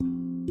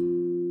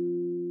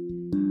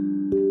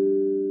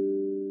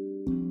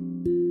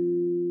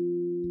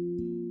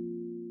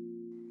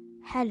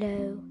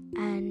Hello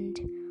and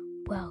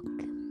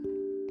welcome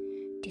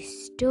to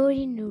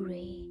Story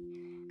Nure.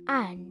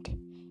 And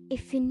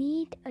if you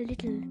need a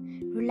little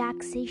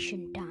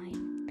relaxation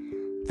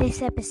time,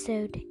 this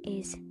episode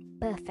is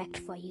perfect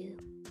for you.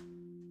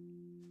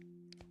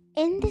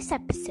 In this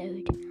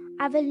episode,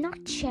 I will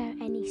not share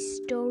any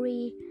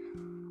story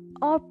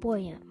or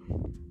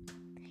poem.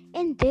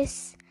 In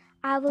this,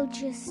 I will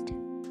just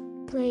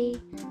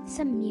play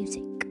some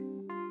music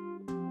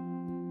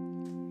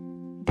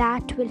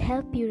that will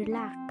help you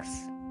relax.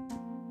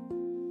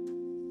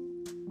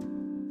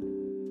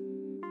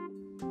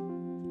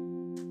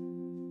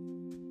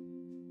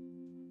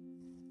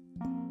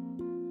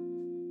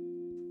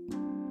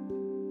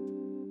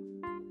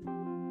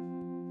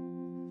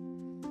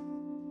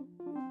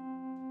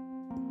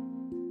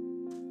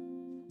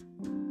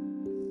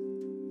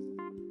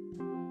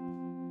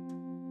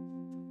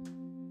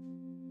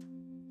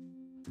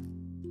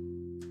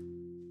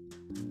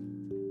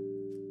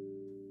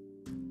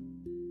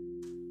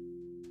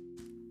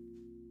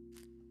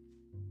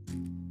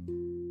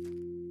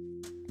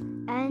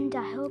 And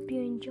I hope you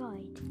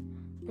enjoyed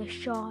the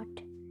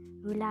short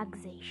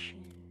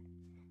relaxation.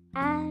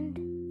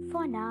 And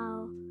for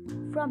now,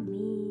 from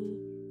me,